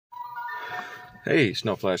Hey,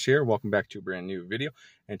 Snowflash here. Welcome back to a brand new video.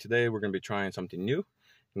 And today we're going to be trying something new,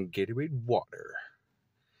 Gatorade water.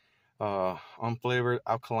 Unflavored,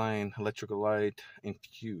 alkaline, electrolyte,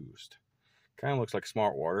 infused. Kind of looks like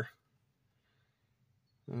smart water.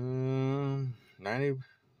 90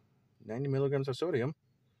 milligrams of sodium.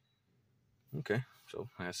 Okay, so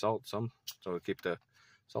it has salt, so it'll keep the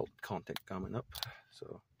salt content coming up.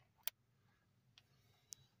 So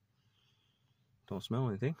don't smell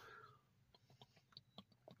anything.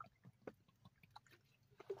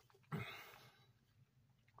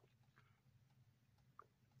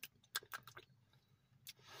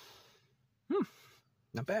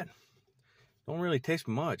 Not bad. Don't really taste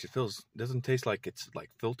much. Doesn't taste like it's like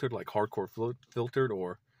filtered, like hardcore filtered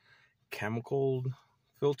or chemical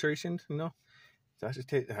filtration.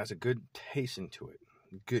 It has a good taste into it.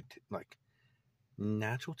 Good, like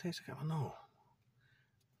natural taste. I don't know,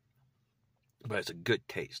 but it's a good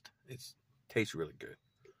taste. It tastes really good.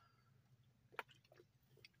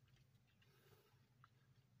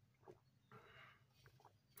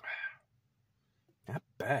 Not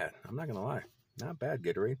bad. I'm not gonna lie. Not bad,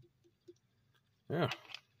 Gatorade. Yeah.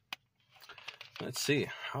 Let's see.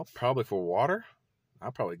 Probably for water,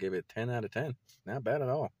 I'll probably give it a 10 out of 10. Not bad at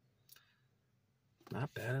all.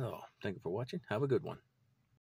 Not bad at all. Thank you for watching. Have a good one.